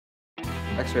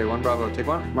X-ray, 1 Bravo, take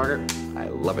 1. Margaret. I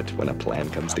love it when a plan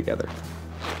comes together.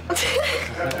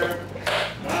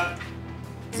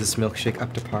 Is this milkshake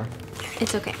up to par?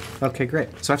 It's okay. Okay, great.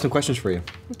 So I have some questions for you.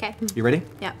 Okay. You ready?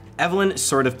 Yeah. Evelyn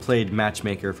sort of played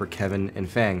matchmaker for Kevin and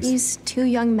Fangs. These two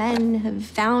young men have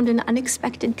found an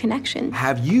unexpected connection.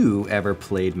 Have you ever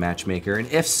played matchmaker?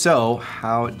 And if so,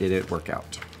 how did it work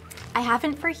out? I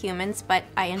haven't for humans, but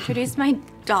I introduced my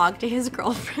dog to his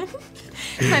girlfriend.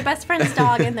 My best friend's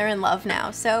dog, and they're in love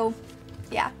now. So,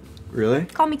 yeah. Really?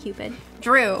 Call me Cupid.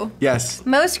 Drew. Yes.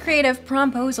 Most creative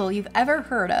promposal you've ever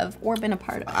heard of or been a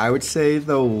part of? I would say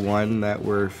the one that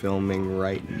we're filming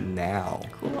right now.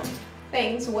 Cool.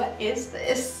 Fangs, what is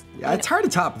this? Yeah, it's hard to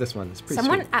top this one. It's pretty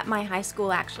Someone sweet. at my high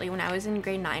school, actually, when I was in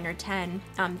grade 9 or 10,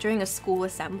 during a school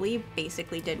assembly,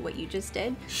 basically did what you just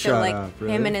did. So Shut like up,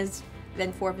 really? him and his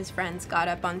then 4 of his friends got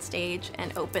up on stage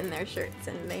and opened their shirts,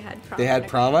 and they had prom. They had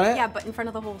prom on it? Yeah, but in front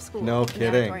of the whole school. No in the kidding.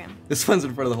 auditorium. This one's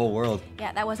in front of the whole world.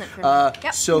 Yeah, that wasn't for me.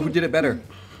 Yep. So who did it better?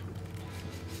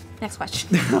 Next question.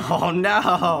 Oh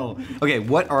no! Okay,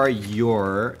 what are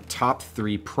your top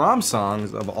 3 prom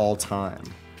songs of all time?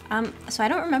 So I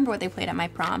don't remember what they played at my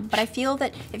prom, but I feel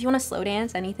that if you want to slow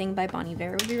dance, anything by Bon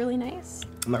Iver would be really nice.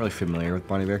 I'm not really familiar with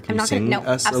Bon Iver. Can I'm you not sing gonna,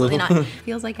 no, us absolutely a little? not.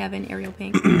 Feels like Heaven, Ariel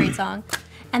Pink, great song.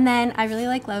 And then I really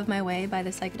like Love My Way by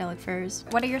the Psychedelic Furs.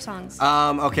 What are your songs?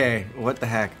 Okay, what the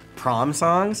heck? Prom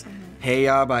songs? Hey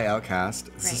Ya by Outkast.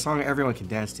 It's a Right. song everyone can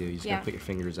dance to. You just Yeah. gotta put your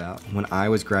fingers out. When I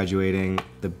was graduating,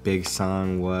 the big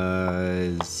song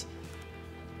was,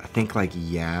 I think like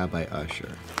Yeah by Usher.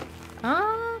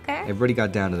 Oh, okay. Everybody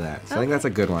got down to that. So I think that's a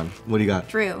good one. What do you got?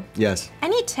 Drew, Yes.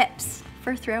 any tips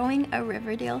for throwing a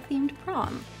Riverdale themed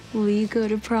prom? Will you go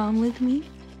to prom with me?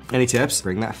 Any tips?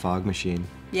 Bring that fog machine.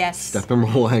 Yes. Step number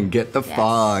 1, get the Yes.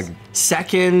 fog.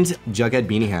 Second, Jughead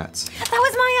beanie hats. That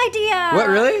was my idea. What,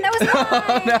 really? That was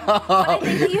mine.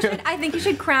 No. But I think you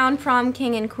should crown prom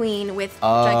king and queen with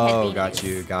Jughead Oh,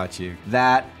 beanies. got you.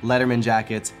 That, Letterman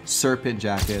jackets, Serpent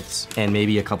jackets, and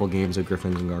maybe a couple games of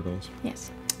Griffins and Gargoyles. Yes.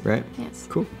 Right? Yes.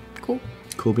 Cool. Cool.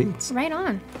 Cool beans. Right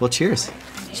on. Well, cheers.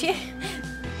 Cheers.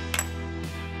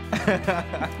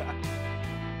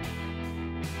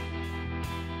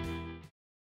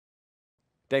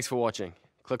 Thanks for watching.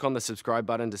 Click on the subscribe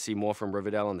button to see more from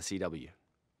Riverdale on the CW.